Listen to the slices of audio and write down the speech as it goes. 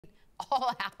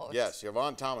all out. Yes,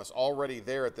 Yvonne Thomas already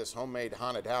there at this homemade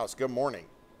haunted house. Good morning.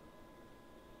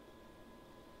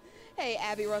 Hey,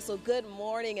 Abby Russell, good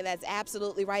morning, and that's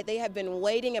absolutely right. They have been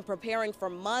waiting and preparing for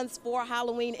months for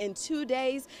Halloween in 2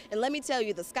 days. And let me tell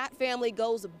you, the Scott family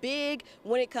goes big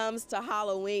when it comes to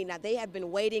Halloween. Now, they have been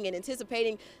waiting and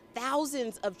anticipating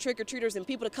thousands of trick-or-treaters and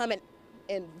people to come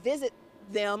and visit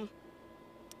them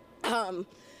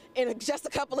in just a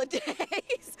couple of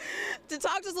days. To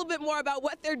talk to us a little bit more about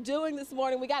what they're doing this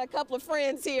morning, we got a couple of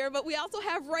friends here, but we also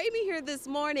have Ramey here this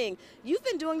morning. You've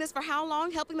been doing this for how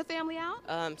long, helping the family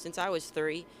out? Since I was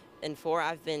 3 and 4,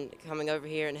 I've been coming over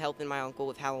here and helping my uncle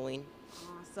with Halloween.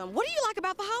 Awesome. What do you like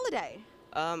about the holiday?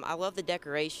 I love the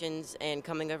decorations and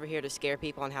coming over here to scare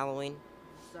people on Halloween.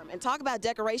 Awesome. And talk about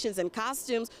decorations and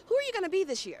costumes. Who are you going to be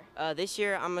this year? This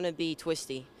year I'm going to be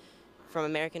Twisty from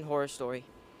American Horror Story.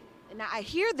 Now, I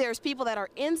hear there's people that are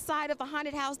inside of the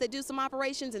haunted house that do some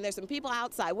operations, and there's some people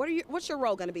outside. What's your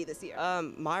role going to be this year?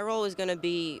 My role is going to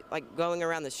be like going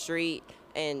around the street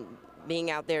and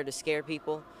being out there to scare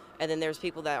people. And then there's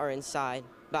people that are inside,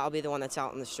 but I'll be the one that's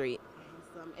out on the street.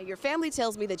 Awesome. And your family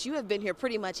tells me that you have been here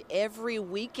pretty much every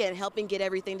weekend helping get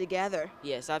everything together.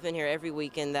 Yes, I've been here every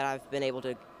weekend that I've been able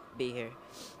to be here.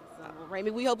 Well,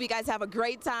 Ramey, we hope you guys have a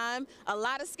great time. A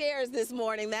lot of scares this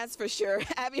morning, that's for sure.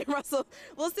 Abby and Russell,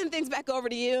 we'll send things back over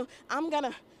to you. I'm going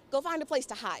to go find a place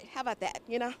to hide. How about that,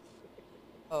 you know?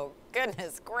 Oh,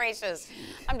 goodness gracious.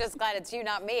 I'm just glad it's you,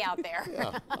 not me out there.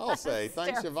 Yeah, I'll say.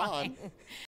 Thanks, Yvonne.